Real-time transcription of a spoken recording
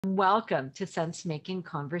Welcome to Sense Making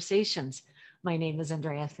Conversations. My name is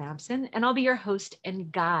Andrea Sampson, and I'll be your host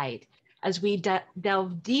and guide as we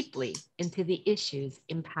delve deeply into the issues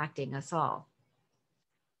impacting us all.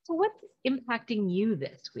 So, what's impacting you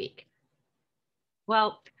this week?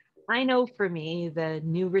 Well, I know for me, the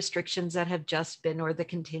new restrictions that have just been, or the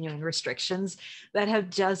continuing restrictions that have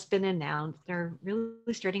just been announced, are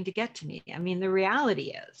really starting to get to me. I mean, the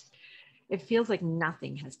reality is, it feels like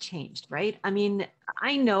nothing has changed, right? I mean,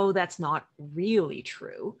 I know that's not really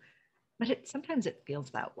true, but sometimes it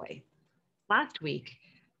feels that way. Last week,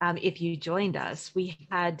 if you joined us, we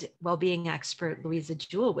had well-being expert Louisa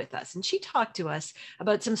Jewell with us, and she talked to us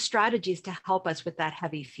about some strategies to help us with that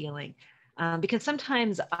heavy feeling. Because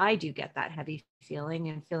sometimes I do get that heavy feeling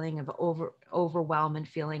and feeling of overwhelm and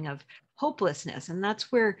feeling of hopelessness. And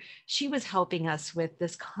that's where she was helping us with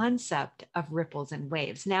this concept of ripples and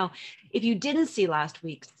waves. Now, if you didn't see last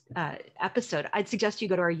week's episode, I'd suggest you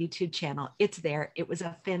go to our YouTube channel. It's there. It was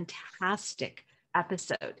a fantastic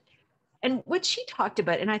episode. And what she talked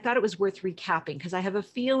about, and I thought it was worth recapping because I have a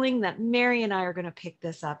feeling that Mary and I are going to pick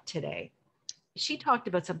this up today. She talked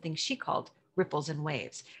about something she called ripples and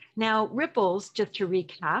waves. Now, ripples, just to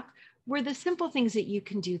recap, were the simple things that you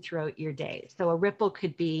can do throughout your day. So a ripple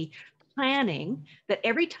could be planning that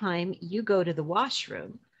every time you go to the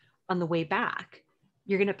washroom on the way back,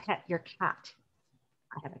 you're going to pet your cat.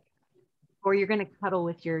 I have a cat. Or you're going to cuddle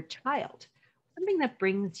with your child. Something that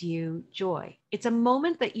brings you joy. It's a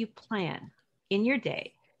moment that you plan in your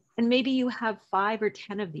day. And maybe you have 5 or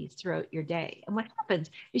 10 of these throughout your day. And what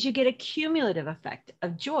happens is you get a cumulative effect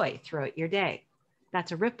of joy throughout your day.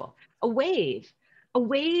 That's a ripple. A wave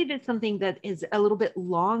is something that is a little bit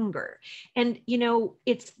longer. And, you know,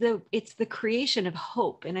 it's the creation of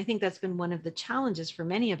hope. And I think that's been one of the challenges for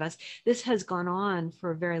many of us. This has gone on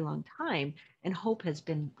for a very long time, and hope has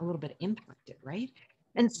been a little bit impacted, right?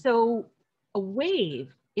 And so a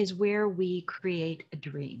wave is where we create a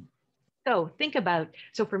dream. So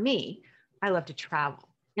so for me, I love to travel.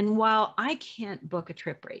 And while I can't book a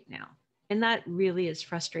trip right now, and that really is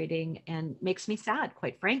frustrating and makes me sad,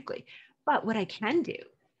 quite frankly. But what I can do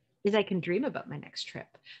is I can dream about my next trip.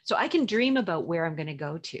 So I can dream about where I'm going to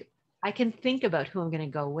go to. I can think about who I'm going to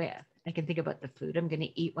go with. I can think about the food I'm going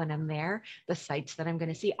to eat when I'm there, the sights that I'm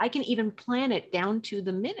going to see. I can even plan it down to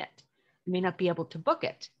the minute. I may not be able to book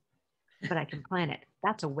it, but I can plan it.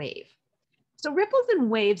 That's a wave. So ripples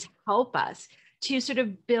and waves help us to sort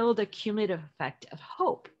of build a cumulative effect of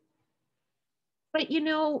hope. But you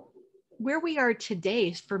know, where we are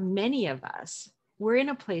today, for many of us, we're in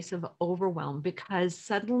a place of overwhelm because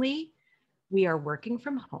suddenly we are working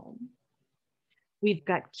from home. We've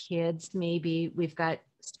got kids, maybe we've got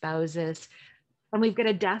spouses, and we've got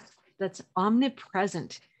a desk that's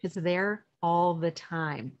omnipresent. It's there all the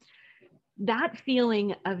time. That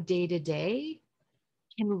feeling of day to day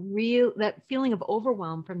that feeling of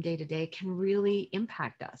overwhelm from day to day can really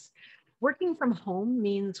impact us. Working from home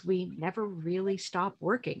means we never really stop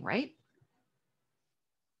working, right?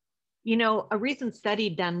 You know, a recent study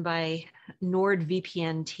done by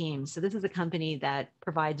NordVPN team. So this is a company that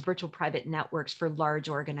provides virtual private networks for large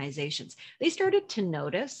organizations. They started to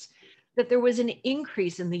notice that there was an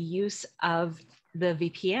increase in the use of the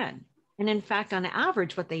VPN. And in fact, on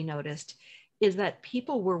average, what they noticed is that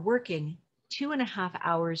people were working 2.5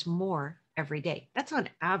 hours more every day. That's on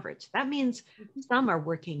average. That means some are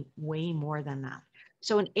working way more than that.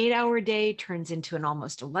 So an 8-hour day turns into an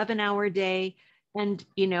almost 11-hour day. And,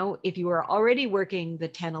 you know, if you are already working the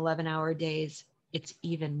 10, 11-hour days, it's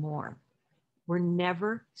even more. We're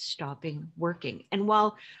never stopping working. And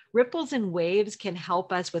while ripples and waves can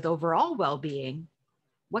help us with overall well-being,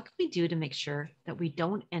 what can we do to make sure that we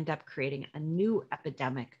don't end up creating a new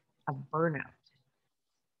epidemic of burnout?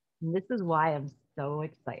 And this is why I'm so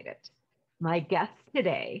excited. My guest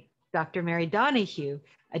today, Dr. Mary Donohue,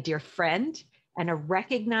 a dear friend and a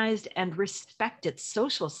recognized and respected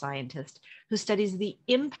social scientist who studies the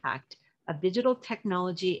impact of digital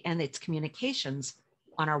technology and its communications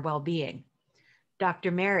on our well-being.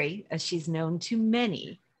 Dr. Mary, as she's known to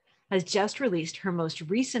many, has just released her most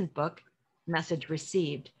recent book, Message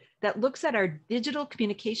Received, that looks at our digital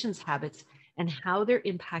communications habits and how they're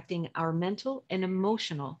impacting our mental and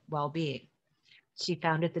emotional well-being. She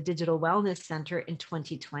founded the Digital Wellness Center in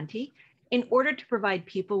 2020 in order to provide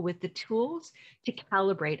people with the tools to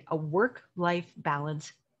calibrate a work-life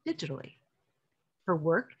balance digitally. Her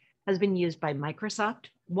work has been used by Microsoft,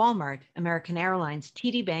 Walmart, American Airlines,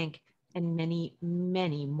 TD Bank, and many,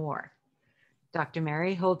 many more. Dr.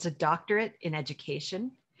 Mary holds a doctorate in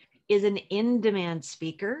education, is an in-demand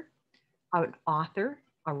speaker, an author,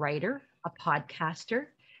 a writer, a podcaster,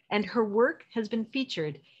 and her work has been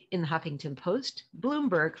featured in the Huffington Post,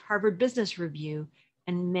 Bloomberg, Harvard Business Review,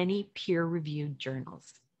 and many peer-reviewed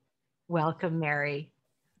journals. Welcome, Mary.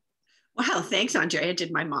 Wow, thanks, Andrea.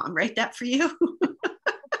 Did my mom write that for you?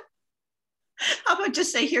 How about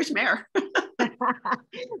just say, here's Mare?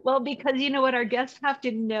 Well, because you know what, our guests have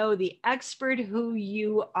to know the expert who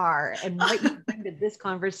you are and what you bring to this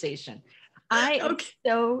conversation. I am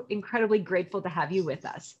so incredibly grateful to have you with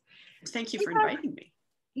us. Thank you for inviting me.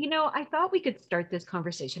 You know, I thought we could start this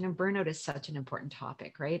conversation, and burnout is such an important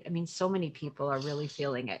topic, right? I mean, so many people are really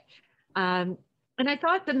feeling it. And I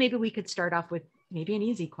thought that maybe we could start off with maybe an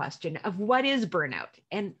easy question of what is burnout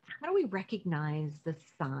and how do we recognize the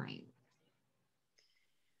signs?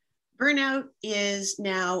 Burnout is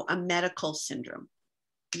now a medical syndrome.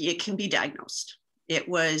 It can be diagnosed. It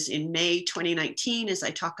was in May 2019, as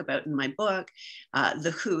I talk about in my book,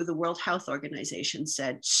 the WHO, the World Health Organization,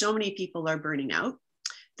 said so many people are burning out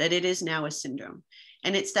that it is now a syndrome.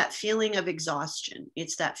 And it's that feeling of exhaustion.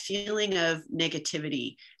 It's that feeling of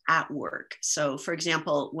negativity at work. So for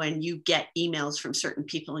example, when you get emails from certain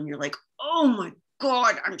people and you're like, oh my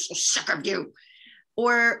God, I'm so sick of you.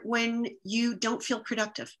 Or when you don't feel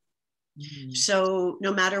productive. So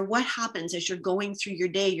no matter what happens as you're going through your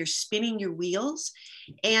day, you're spinning your wheels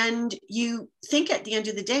and you think at the end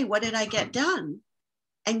of the day, what did I get done?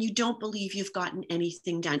 And you don't believe you've gotten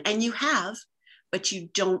anything done. And you have, but you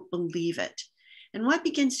don't believe it. And what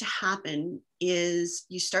begins to happen is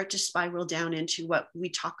you start to spiral down into what we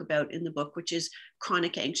talk about in the book, which is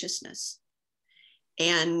chronic anxiousness.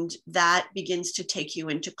 And that begins to take you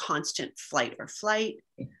into constant flight or flight,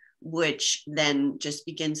 which then just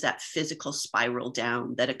begins that physical spiral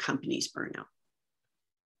down that accompanies burnout.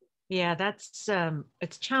 Yeah, that's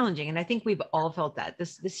it's challenging, and I think we've all felt that.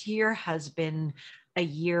 This year has been a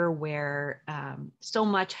year where so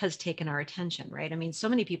much has taken our attention, right? I mean, so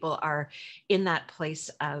many people are in that place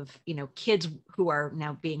of, you know, kids who are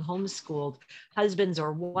now being homeschooled, husbands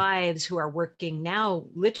or wives who are working now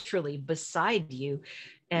literally beside you,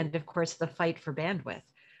 and of course the fight for bandwidth.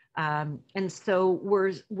 And so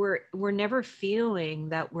we're never feeling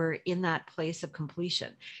that we're in that place of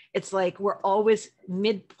completion. It's like we're always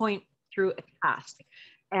midpoint through a task.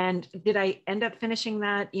 And did I end up finishing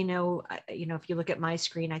that? You know, if you look at my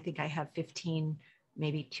screen, I think I have 15,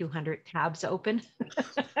 maybe 200 tabs open.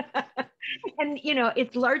 And, you know,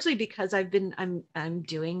 it's largely because I'm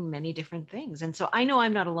doing many different things. And so I know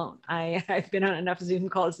I'm not alone. I've been on enough Zoom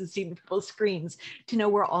calls and seen people's screens to know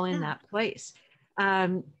we're all in that place.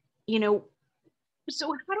 You know,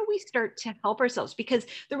 so how do we start to help ourselves? Because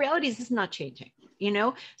the reality is this is not changing, you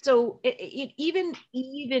know? So even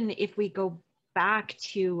if we go back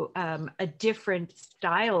to a different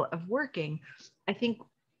style of working, I think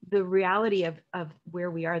the reality of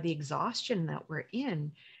where we are, the exhaustion that we're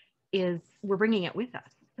in, is we're bringing it with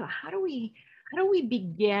us. So how do we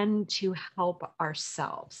begin to help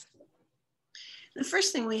ourselves? The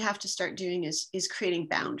first thing we have to start doing is creating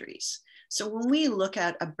boundaries. So when we look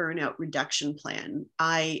at a burnout reduction plan,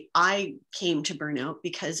 I came to burnout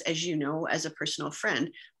because, as you know, as a personal friend,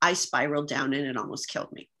 I spiraled down and it almost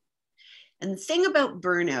killed me. And the thing about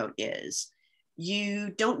burnout is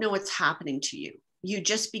you don't know what's happening to you. You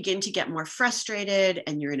just begin to get more frustrated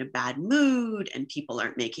and you're in a bad mood and people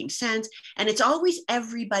aren't making sense. And it's always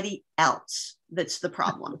everybody else that's the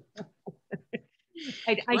problem.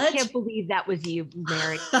 I can't believe that was you,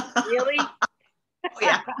 Mary. Really? Oh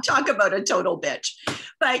yeah, talk about a total bitch.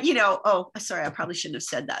 But you know, oh, sorry, I probably shouldn't have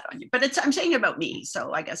said that on you, but I'm saying about me,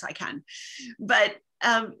 so I guess I can. But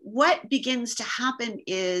what begins to happen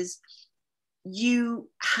is you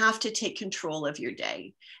have to take control of your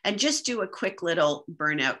day and just do a quick little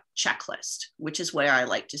burnout checklist, which is where I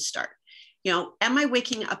like to start. You know, am I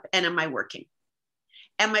waking up and am I working?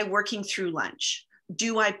 Am I working through lunch?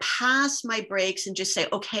 Do I pass my breaks and just say,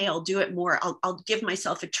 okay, I'll do it more. I'll give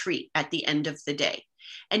myself a treat at the end of the day.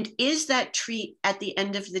 And is that treat at the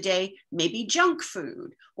end of the day maybe junk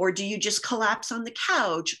food? Or do you just collapse on the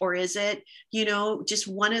couch? Or is it, you know, just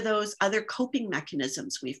one of those other coping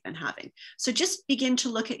mechanisms we've been having? So just begin to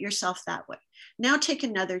look at yourself that way. Now take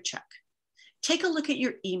another check. Take a look at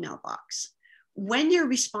your email box. When you're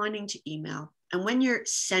responding to email and when you're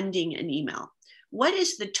sending an email, what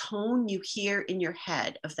is the tone you hear in your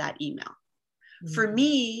head of that email? Mm-hmm. For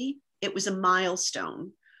me, it was a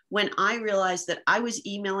milestone when I realized that I was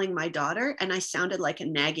emailing my daughter and I sounded like a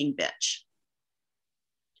nagging bitch.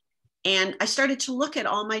 And I started to look at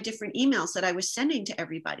all my different emails that I was sending to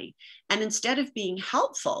everybody. And instead of being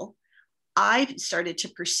helpful, I started to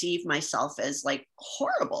perceive myself as like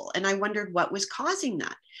horrible. And I wondered what was causing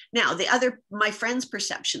that. Now, my friends'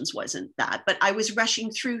 perceptions wasn't that, but I was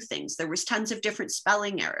rushing through things. There was tons of different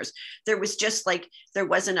spelling errors. There was just like, there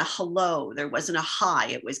wasn't a hello, there wasn't a hi.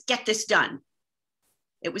 It was get this done.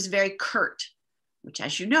 It was very curt, which,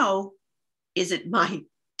 as you know, isn't my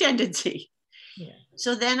tendency. Yeah.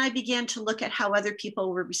 So then I began to look at how other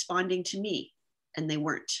people were responding to me, and they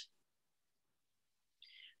weren't.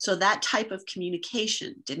 So that type of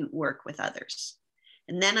communication didn't work with others.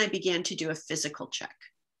 And then I began to do a physical check.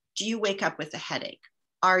 Do you wake up with a headache?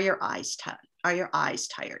 Are your eyes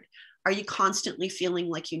tired? Are you constantly feeling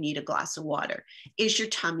like you need a glass of water? Is your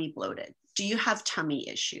tummy bloated? Do you have tummy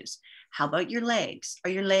issues? How about your legs? Are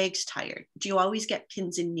your legs tired? Do you always get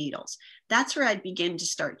pins and needles? That's where I'd begin to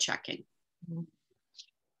start checking.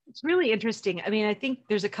 It's really interesting. I mean, I think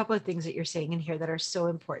there's a couple of things that you're saying in here that are so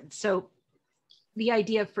important. So the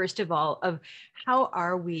idea, first of all, of how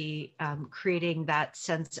are we creating that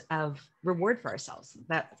sense of reward for ourselves,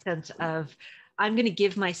 that sense of, I'm going to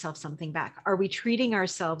give myself something back. Are we treating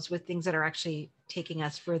ourselves with things that are actually taking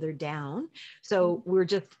us further down? So we're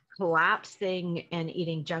just collapsing and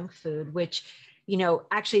eating junk food, which,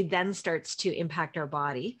 actually then starts to impact our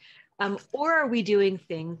body. Or are we doing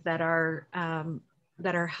things that are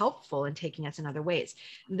helpful and taking us in other ways?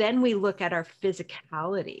 Then we look at our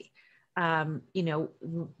physicality.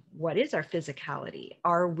 What is our physicality?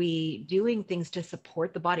 Are we doing things to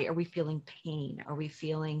support the body? Are we feeling pain? Are we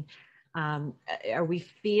feeling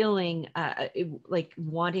like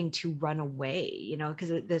wanting to run away, because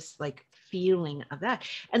this like feeling of that.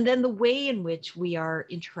 And then the way in which we are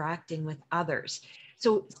interacting with others.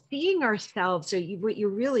 So seeing ourselves, what you're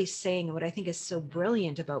really saying, and what I think is so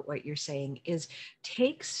brilliant about what you're saying, is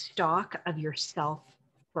take stock of yourself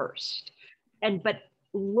first. But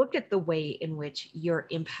look at the way in which you're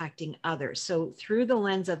impacting others. So through the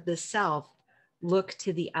lens of the self, look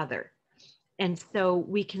to the other. And so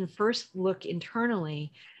we can first look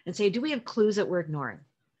internally and say, do we have clues that we're ignoring?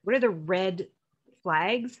 What are the red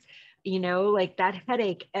flags? Like that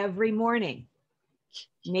headache every morning.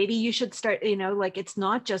 Maybe you should start, it's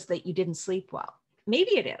not just that you didn't sleep well.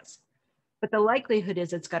 Maybe it is, but the likelihood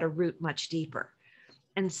is it's got a root much deeper.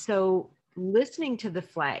 And so listening to the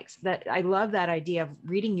flags, that I love that idea of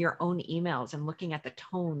reading your own emails and looking at the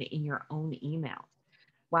tone in your own email.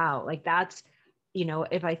 Wow. Like that's,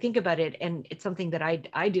 if I think about it, and it's something that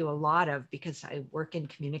I do a lot of because I work in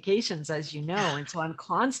communications, as you know, and so I'm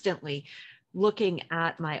constantly looking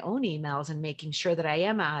at my own emails and making sure that I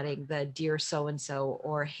am adding the dear so-and-so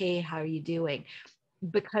or, hey, how are you doing?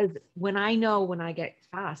 Because when I get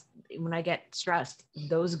stressed,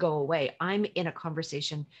 those go away. I'm in a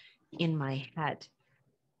conversation in my head.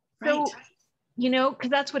 Right. So, because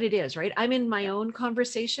that's what it is, right? I'm in my own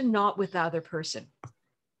conversation, not with the other person.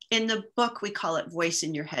 In the book, we call it voice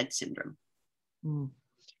in your head syndrome.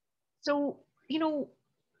 So,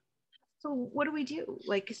 so what do we do?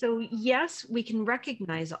 So yes, we can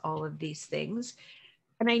recognize all of these things.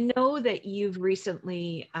 And I know that you've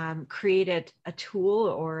recently created a tool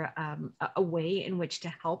or a way in which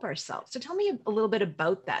to help ourselves. So tell me a little bit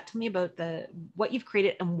about that. Tell me about what you've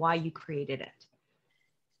created and why you created it.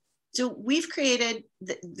 So we've created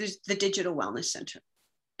the Digital Wellness Center.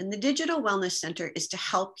 And the Digital Wellness Center is to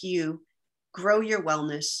help you grow your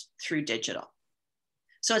wellness through digital.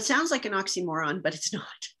 So it sounds like an oxymoron, but it's not.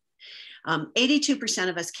 82%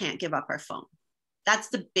 of us can't give up our phone. That's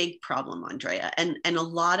the big problem, Andrea. And a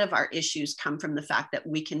lot of our issues come from the fact that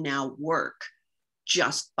we can now work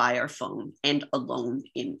just by our phone and alone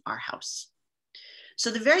in our house. So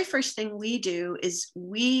the very first thing we do is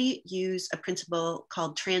we use a principle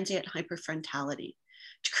called transient hyperfrontality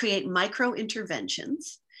to create micro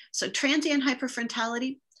interventions. So transient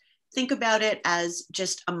hyperfrontality, think about it as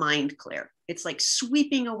just a mind clear. It's like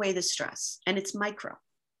sweeping away the stress, and it's micro.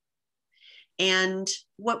 And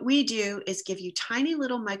what we do is give you tiny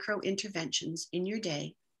little micro interventions in your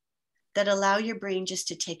day that allow your brain just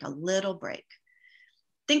to take a little break.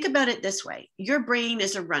 Think about it this way. Your brain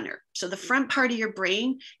is a runner. So the front part of your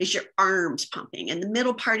brain is your arms pumping, and the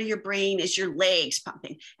middle part of your brain is your legs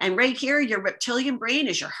pumping. And right here, your reptilian brain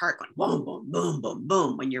is your heart going boom, boom, boom, boom,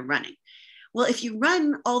 boom when you're running. Well, if you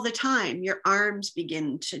run all the time, your arms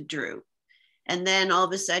begin to droop. And then all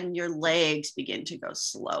of a sudden your legs begin to go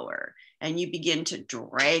slower and you begin to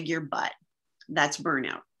drag your butt. That's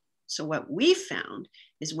burnout. So what we found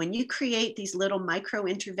is when you create these little micro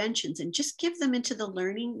interventions and just give them into the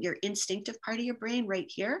learning, your instinctive part of your brain right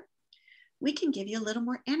here, we can give you a little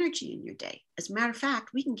more energy in your day. As a matter of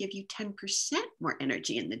fact, we can give you 10% more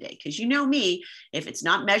energy in the day, because you know me, if it's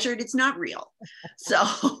not measured, it's not real.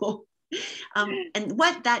 So And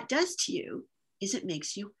what that does to you is it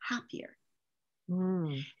makes you happier.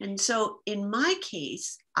 And so in my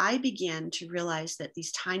case, I began to realize that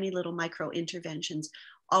these tiny little micro interventions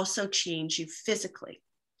also change you physically.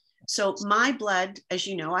 So my blood, as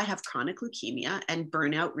you know, I have chronic leukemia, and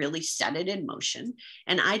burnout really set it in motion.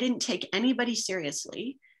 And I didn't take anybody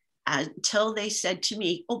seriously until they said to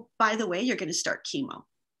me, oh, by the way, you're going to start chemo.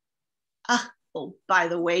 Oh, by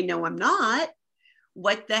the way, no, I'm not.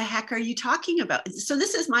 What the heck are you talking about? So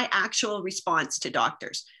this is my actual response to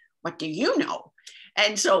doctors. What do you know?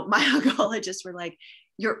 And so my oncologists were like,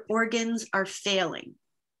 your organs are failing.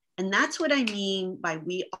 And that's what I mean by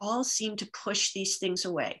we all seem to push these things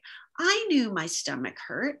away. I knew my stomach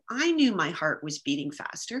hurt. I knew my heart was beating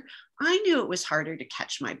faster. I knew it was harder to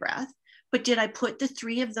catch my breath. But did I put the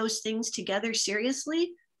three of those things together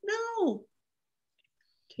seriously? No.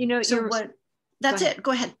 You know, so what? That's it.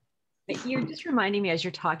 Go ahead. You're just reminding me as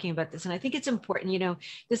you're talking about this, and I think it's important, you know,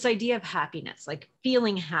 this idea of happiness, like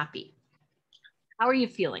feeling happy. How are you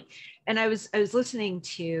feeling? And I was listening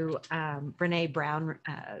to Brene Brown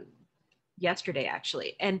yesterday,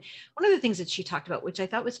 actually. And one of the things that she talked about, which I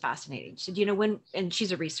thought was fascinating, she said, you know, and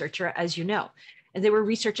she's a researcher, as you know, and they were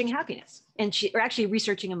researching happiness, and or actually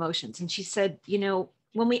researching emotions. And she said, you know,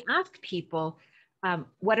 when we ask people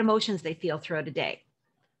what emotions they feel throughout a day,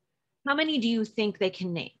 how many do you think they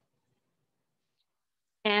can name?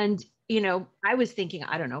 And, you know, I was thinking,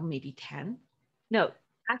 I don't know, maybe 10. No,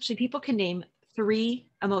 actually, people can name 3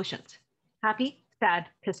 emotions: happy, sad,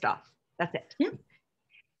 pissed off. That's it. Yeah.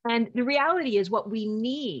 And the reality is, what we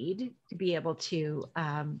need to be able to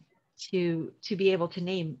be able to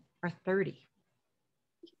name are 30.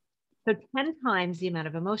 So 10 times the amount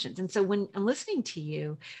of emotions. And so when I'm listening to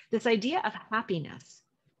you, this idea of happiness,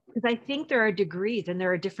 because I think there are degrees and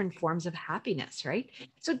there are different forms of happiness, right?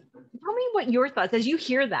 So tell me what your thoughts as you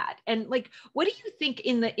hear that, and like, what do you think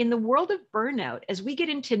in the world of burnout as we get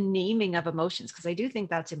into naming of emotions? Because I do think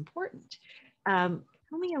that's important.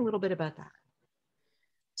 Tell me a little bit about that.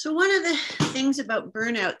 So one of the things about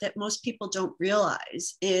burnout that most people don't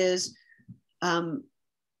realize is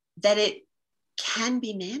that it can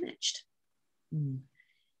be managed.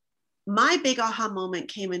 My big aha moment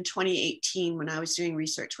came in 2018 when I was doing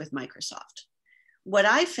research with Microsoft. What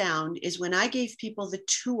I found is when I gave people the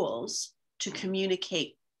tools to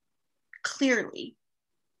communicate clearly,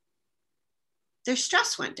 their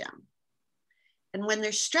stress went down. And when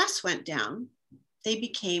their stress went down, they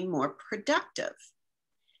became more productive.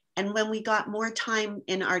 And when we got more time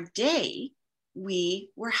in our day, we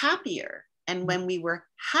were happier. And when we were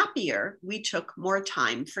happier, we took more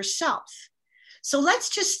time for self. So let's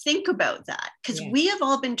just think about that, because we have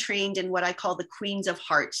all been trained in what I call the Queens of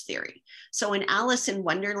Hearts theory. So in Alice in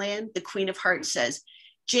Wonderland, the Queen of Hearts says,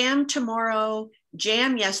 jam tomorrow,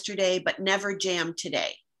 jam yesterday, but never jam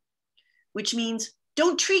today, which means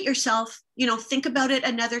don't treat yourself, you know, think about it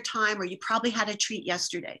another time, or you probably had a treat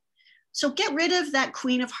yesterday. So get rid of that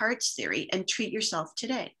Queen of Hearts theory and treat yourself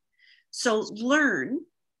today. So learn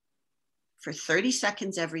for 30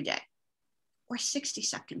 seconds every day, or 60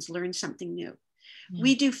 seconds, learn something new.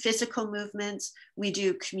 We do physical movements, we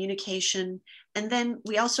do communication, and then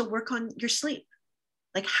we also work on your sleep,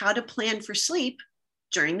 like how to plan for sleep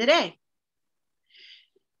during the day.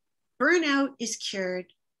 Burnout is cured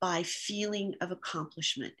by feeling of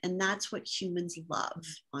accomplishment, and that's what humans love,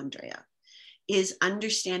 Andrea, is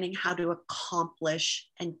understanding how to accomplish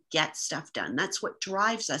and get stuff done. That's what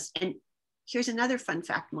drives us. And here's another fun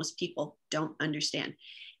fact most people don't understand.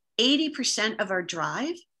 80% of our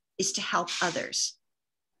drive is to help others.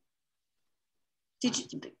 Did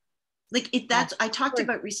you like it? That's I talked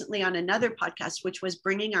about recently on another podcast, which was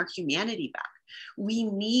bringing our humanity back. We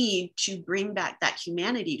need to bring back that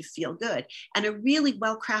humanity to feel good. And a really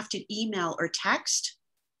well-crafted email or text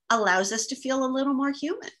allows us to feel a little more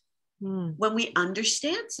human when we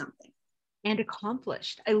understand something. And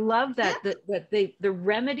accomplished. I love that. The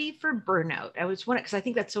remedy for burnout, I was wondering, because I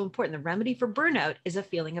think that's so important. The remedy for burnout is a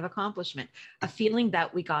feeling of accomplishment, a feeling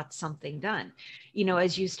that we got something done. You know,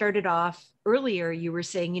 as you started off earlier, you were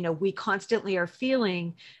saying, you know, we constantly are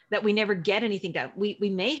feeling that we never get anything done. We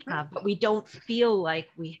may have, but we don't feel like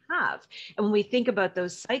we have. And when we think about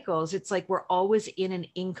those cycles, it's like we're always in an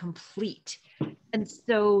incomplete. And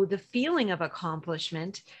so the feeling of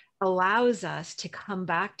accomplishment allows us to come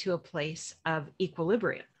back to a place of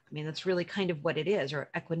equilibrium. I mean, that's really kind of what it is,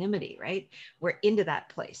 or equanimity, right? We're into that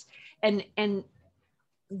place. And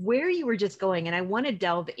where you were just going, and I want to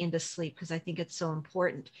delve into sleep because I think it's so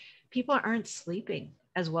important. People aren't sleeping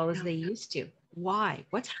as well as they used to. Why?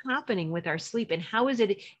 What's happening with our sleep, and how is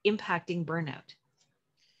it impacting burnout?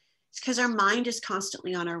 It's because our mind is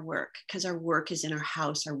constantly on our work, because our work is in our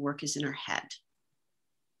house, our work is in our head.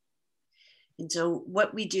 And so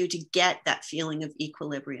what we do to get that feeling of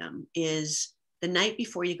equilibrium is the night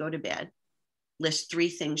before you go to bed, list 3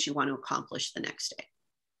 things you want to accomplish the next day.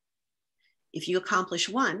 If you accomplish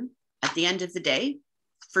one, at the end of the day,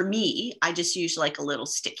 for me, I just use like a little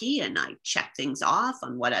sticky and I check things off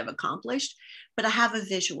on what I've accomplished, but I have a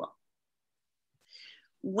visual.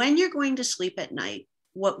 When you're going to sleep at night,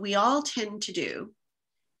 what we all tend to do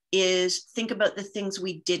is think about the things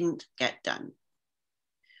we didn't get done.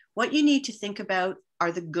 What you need to think about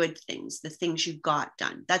are the good things, the things you got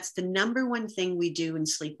done. That's the number one thing we do in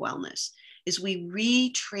sleep wellness, is we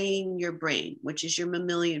retrain your brain, which is your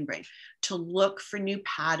mammalian brain, to look for new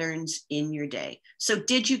patterns in your day. So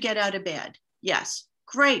did you get out of bed? Yes.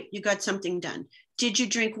 Great. You got something done. Did you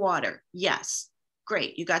drink water? Yes.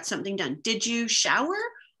 Great. You got something done. Did you shower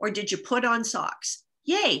or did you put on socks?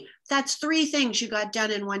 Yay. That's 3 things you got done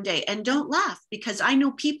in one day. And don't laugh, because I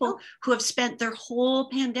know people who have spent their whole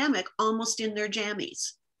pandemic almost in their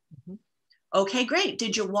jammies. Mm-hmm. Okay, great.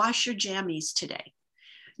 Did you wash your jammies today?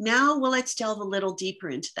 Now, well, let's delve a little deeper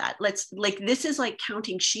into that. This is like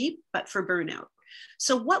counting sheep, but for burnout.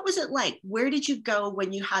 So what was it like? Where did you go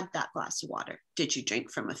when you had that glass of water? Did you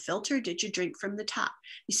drink from a filter? Did you drink from the tap?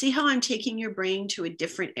 You see how I'm taking your brain to a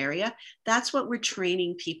different area? That's what we're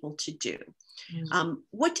training people to do. Mm-hmm.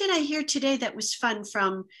 What did I hear today that was fun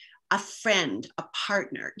from a friend, a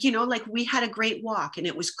partner? Like we had a great walk and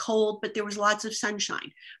it was cold, but there was lots of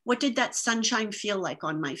sunshine. What did that sunshine feel like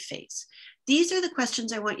on my face? These are the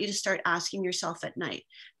questions I want you to start asking yourself at night,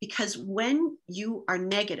 because when you are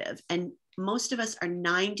negative, and most of us are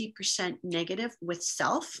 90% negative with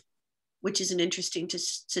self, which is an interesting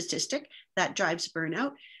statistic that drives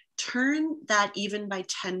burnout, turn that even by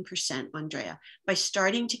 10%, Andrea, by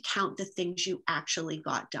starting to count the things you actually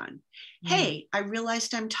got done. Mm-hmm. Hey, I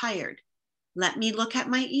realized I'm tired. Let me look at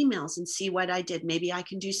my emails and see what I did. Maybe I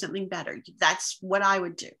can do something better. That's what I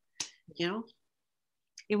would do,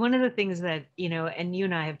 One of the things that, and you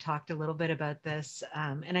and I have talked a little bit about this,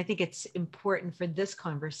 and I think it's important for this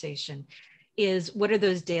conversation, is what are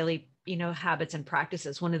those daily, habits and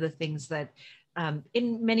practices? One of the things that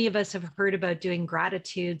many of us have heard about doing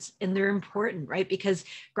gratitudes, and they're important, right? Because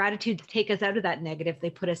gratitudes take us out of that negative. They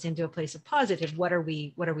put us into a place of positive. What are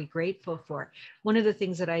we grateful for? One of the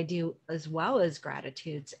things that I do as well as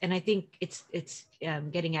gratitudes, and I think it's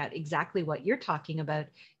getting at exactly what you're talking about,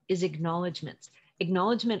 is acknowledgement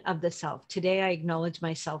of the self. Today, I acknowledge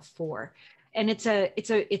myself for, and it's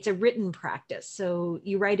a written practice. So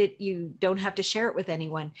you write it, you don't have to share it with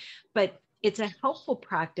anyone, but it's a helpful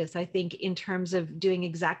practice, I think, in terms of doing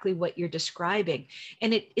exactly what you're describing.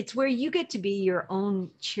 And it's where you get to be your own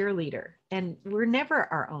cheerleader. And we're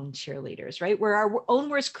never our own cheerleaders, right? We're our own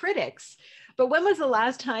worst critics. But when was the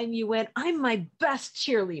last time you went, I'm my best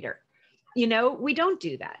cheerleader? We don't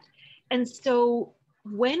do that. And so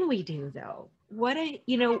when we do, though,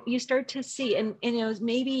 you start to see, and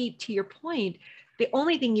maybe to your point, the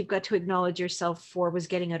only thing you've got to acknowledge yourself for was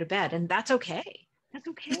getting out of bed, and that's okay. That's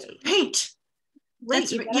okay. Great.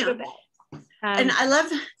 That's right. Go to bed. And I love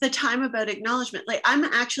the time about acknowledgement. Like I'm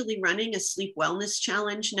actually running a sleep wellness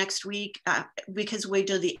challenge next week because we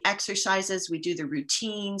do the exercises, we do the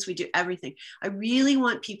routines, we do everything. I really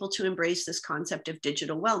want people to embrace this concept of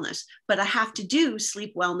digital wellness, but I have to do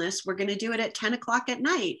sleep wellness. We're going to do it at 10 o'clock at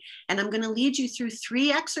night. And I'm going to lead you through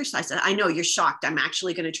 3 exercises. I know you're shocked. I'm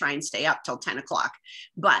actually going to try and stay up till 10 o'clock,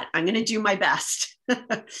 but I'm going to do my best.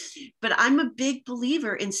 But I'm a big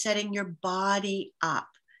believer in setting your body up,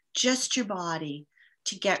 just your body,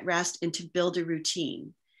 to get rest and to build a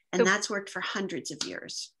routine. And that's worked for hundreds of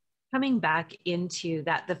years. Coming back into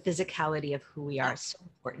that, the physicality of who we are is so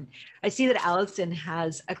important. I see that Allison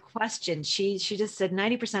has a question. She just said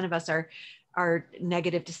 90% of us are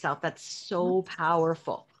negative to self. That's so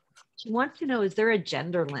powerful. She wants to know, is there a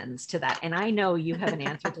gender lens to that? And I know you have an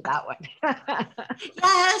answer to that one.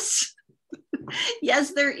 Yes.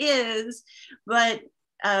 Yes, there is. But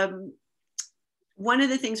one of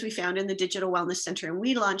the things we found in the Digital Wellness Center, and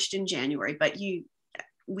we launched in January, but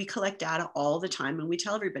we collect data all the time, and we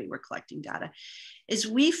tell everybody we're collecting data, is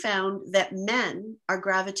we found that men are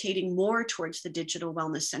gravitating more towards the Digital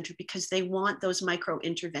Wellness Center because they want those micro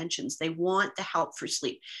interventions. They want the help for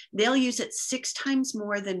sleep. They'll use it 6 times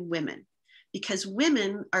more than women, because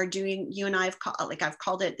women are doing, you and I have I've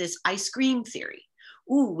called it this ice cream theory.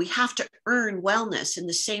 Ooh, we have to earn wellness in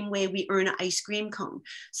the same way we earn an ice cream cone.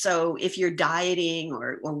 So if you're dieting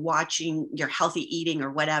or watching your healthy eating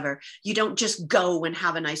or whatever, you don't just go and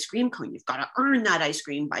have an ice cream cone. You've got to earn that ice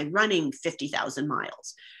cream by running 50,000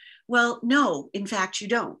 miles. Well, no, in fact, you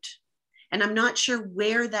don't. And I'm not sure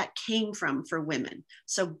where that came from for women.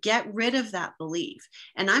 So get rid of that belief.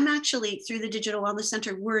 And I'm actually, through the Digital Wellness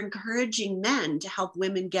Center, we're encouraging men to help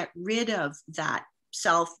women get rid of that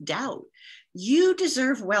self-doubt. You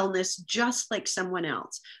deserve wellness just like someone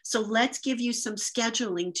else. So let's give you some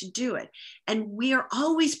scheduling to do it. And we are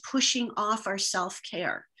always pushing off our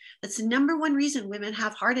self-care. That's the number one reason women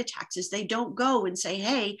have heart attacks, is they don't go and say,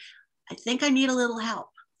 hey, I think I need a little help.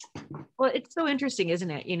 Well, it's so interesting,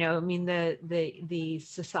 isn't it? You know, I mean, the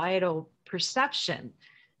societal perception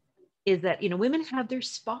is that, you know, women have their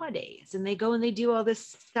spa days and they go and they do all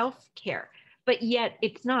this self-care, but yet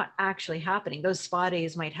it's not actually happening. Those spa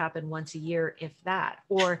days might happen once a year, if that,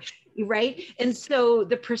 or right. And so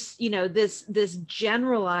you know, this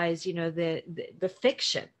generalized, you know, the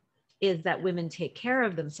fiction is that women take care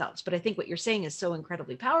of themselves. But I think what you're saying is so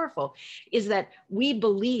incredibly powerful, is that we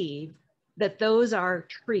believe that those are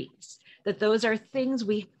treats, that those are things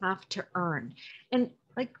we have to earn. And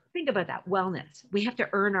like, think about that wellness. We have to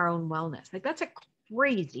earn our own wellness. Like, that's a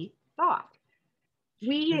crazy thought.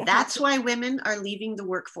 That's why women are leaving the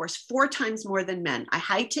workforce 4 times more than men. I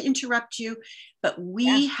hate to interrupt you, but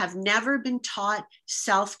we have never been taught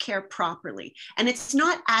self-care properly. And it's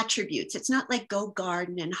not attributes. It's not like go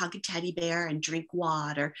garden and hug a teddy bear and drink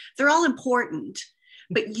water. They're all important.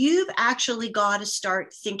 But you've actually got to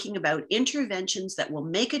start thinking about interventions that will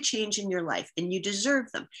make a change in your life, and you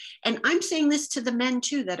deserve them. And I'm saying this to the men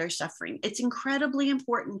too that are suffering. It's incredibly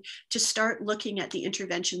important to start looking at the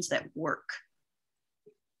interventions that work.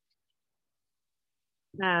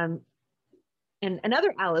 And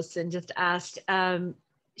another Allison just asked,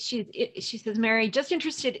 she says, Mary, just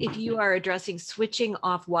interested if you are addressing switching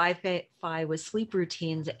off Wi-Fi with sleep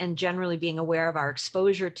routines and generally being aware of our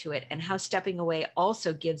exposure to it, and how stepping away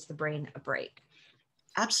also gives the brain a break.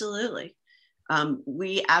 Absolutely.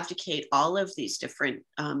 We advocate all of these different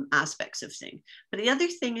aspects of things. But the other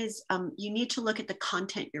thing is you need to look at the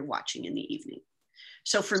content you're watching in the evening.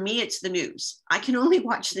 So for me, it's the news. I can only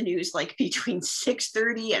watch the news like between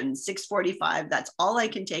 6:30 and 6:45. That's all I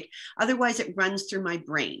can take. Otherwise, it runs through my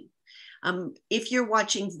brain. If you're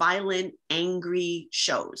watching violent, angry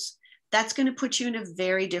shows, that's going to put you in a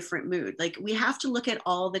very different mood. Like, we have to look at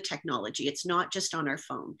all the technology. It's not just on our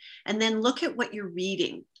phone. And then look at what you're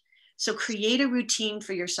reading. So create a routine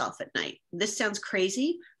for yourself at night. This sounds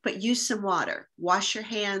crazy, but use some water. Wash your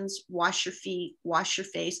hands, wash your feet, wash your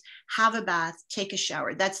face, have a bath, take a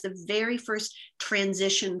shower. That's the very first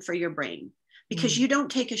transition for your brain. Because you don't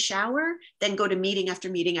take a shower, then go to meeting after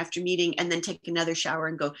meeting after meeting, and then take another shower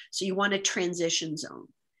and go. So you want a transition zone.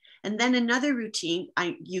 And then another routine,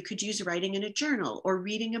 you could use writing in a journal or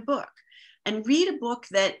reading a book. And read a book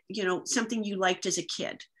that, you know, something you liked as a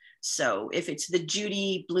kid. So if it's the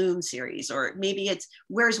Judy Blume series, or maybe it's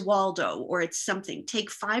Where's Waldo, or it's something,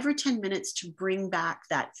 take 5 or 10 minutes to bring back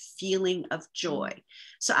that feeling of joy.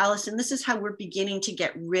 So Allison, this is how we're beginning to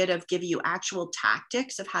get rid of, give you actual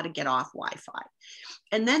tactics of how to get off Wi-Fi.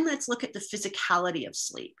 And then let's look at the physicality of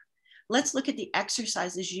sleep. Let's look at the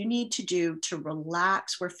exercises you need to do to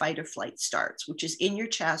relax where fight or flight starts, which is in your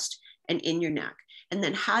chest and in your neck. And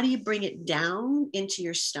then how do you bring it down into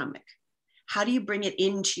your stomach? How do you bring it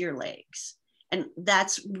into your legs? And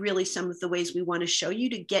that's really some of the ways we want to show you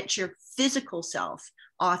to get your physical self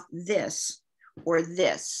off this or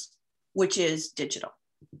this, which is digital.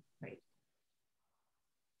 Right.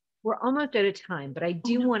 We're almost out of time, but I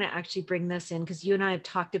do want to actually bring this in, because you and I have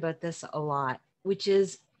talked about this a lot, which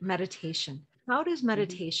is meditation. How does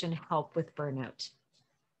meditation help with burnout?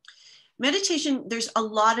 Meditation, there's a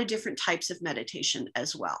lot of different types of meditation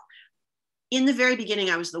as well. In the very beginning,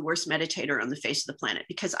 I was the worst meditator on the face of the planet,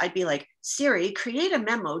 because I'd be like, Siri, create a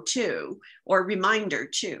memo too, or reminder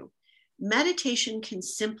too. Meditation can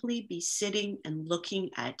simply be sitting and looking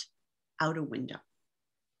out a window.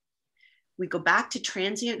 We go back to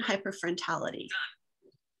transient hyperfrontality.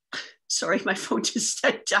 Sorry, my phone just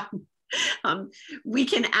said done. We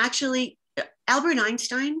can actually, Albert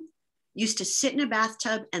Einstein used to sit in a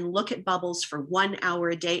bathtub and look at bubbles for 1 hour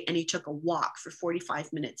a day, and he took a walk for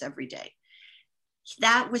 45 minutes every day.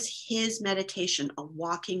 That was his meditation, a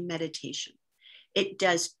walking meditation.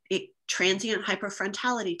 Transient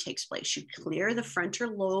hyperfrontality takes place. You clear the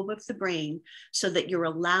frontal lobe of the brain so that you're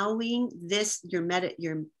allowing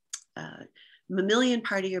your mammalian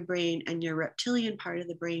part of your brain and your reptilian part of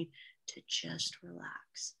the brain to just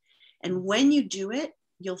relax. And when you do it,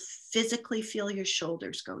 you'll physically feel your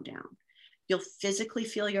shoulders go down. You'll physically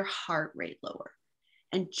feel your heart rate lower.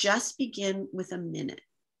 And just begin with a minute.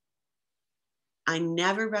 I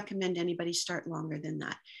never recommend anybody start longer than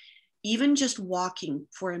that. Even just walking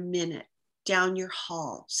for a minute down your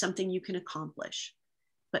hall, something you can accomplish.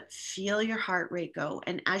 but feel your heart rate go.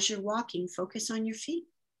 And as you're walking, focus on your feet.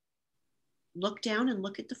 Look down and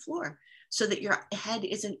look at the floor so that your head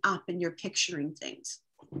isn't up and you're picturing things.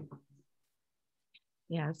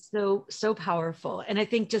 Yeah, so powerful. And I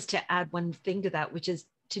think just to add one thing to that, which is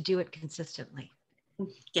to do it consistently.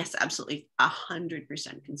 Yes, absolutely.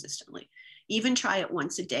 100% consistently. Even try it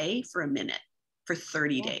once a day for a minute for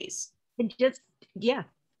 30 days. And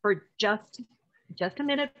for just a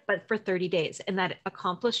minute, but for 30 days. And that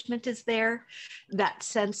accomplishment is there. That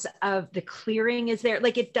sense of the clearing is there.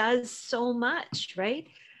 Like it does so much, right?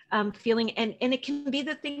 Feeling, and it can be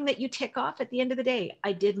the thing that you tick off at the end of the day.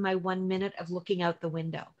 I did my 1 minute of looking out the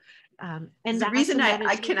window. And the reason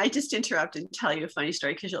I just interrupt and tell you a funny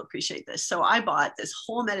story because you'll appreciate this. So I bought this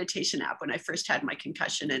whole meditation app when I first had my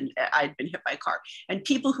concussion and I'd been hit by a car. And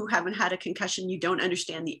people who haven't had a concussion, you don't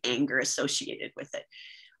understand the anger associated with it.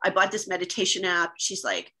 I bought this meditation app. She's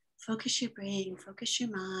like, focus your brain, focus your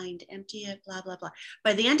mind, empty it, blah, blah, blah.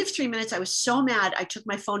 By the end of 3 minutes, I was so mad. I took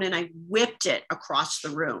my phone and I whipped it across the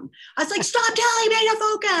room. I was like, stop telling me to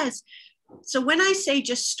focus. So when I say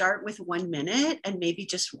just start with 1 minute and maybe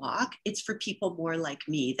just walk, it's for people more like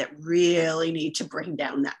me that really need to bring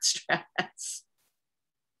down that stress.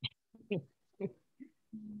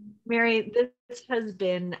 Mary, this has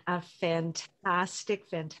been a fantastic,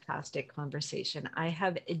 fantastic conversation. I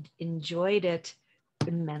have enjoyed it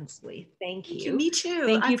immensely. Thank you. Me too.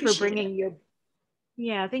 Thank you for bringing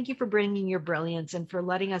thank you for bringing your brilliance and for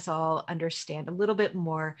letting us all understand a little bit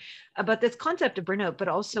more about this concept of burnout, but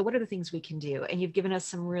also what are the things we can do. And you've given us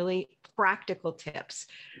some really practical tips.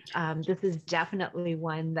 This is definitely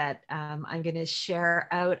one that I'm going to share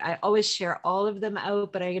out. I always share all of them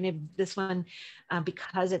out, but I'm going to this one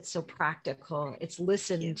because it's so practical. It's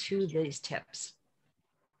listen to these tips.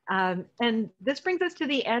 And this brings us to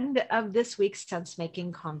the end of this week's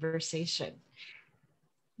sense-making conversation.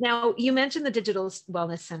 Now, you mentioned the Digital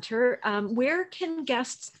Wellness Center. Where can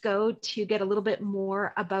guests go to get a little bit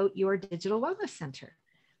more about your Digital Wellness Center?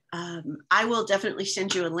 I will definitely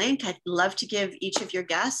send you a link. I'd love to give each of your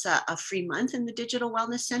guests a free month in the Digital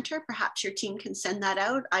Wellness Center. Perhaps your team can send that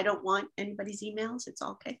out. I don't want anybody's emails. It's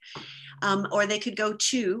all okay. Or they could go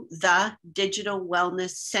to the Digital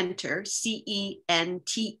Wellness Center, CENTER.com.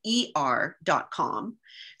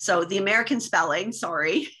 So the American spelling,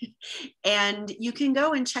 sorry. And you can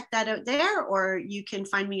go and check that out there, or you can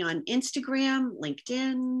find me on Instagram,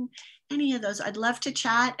 LinkedIn, any of those. I'd love to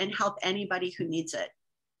chat and help anybody who needs it.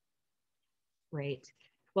 Great.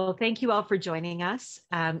 Well, thank you all for joining us.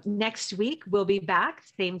 Next week, we'll be back,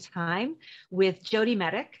 same time, with Jody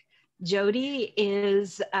Medic. Jody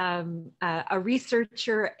is a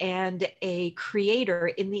researcher and a creator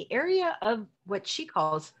in the area of what she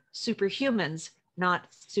calls superhumans, not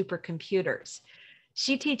supercomputers.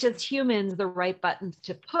 She teaches humans the right buttons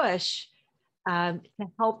to push to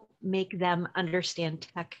help make them understand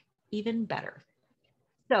tech even better.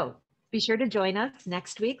 So be sure to join us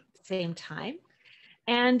next week, same time.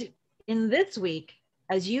 And in this week,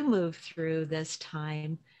 as you move through this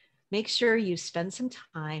time, make sure you spend some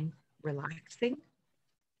time relaxing,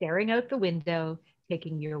 staring out the window,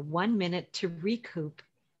 taking your 1 minute to recoup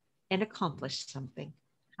and accomplish something.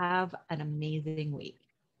 Have an amazing week.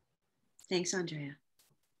 Thanks, Andrea.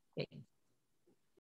 Thanks.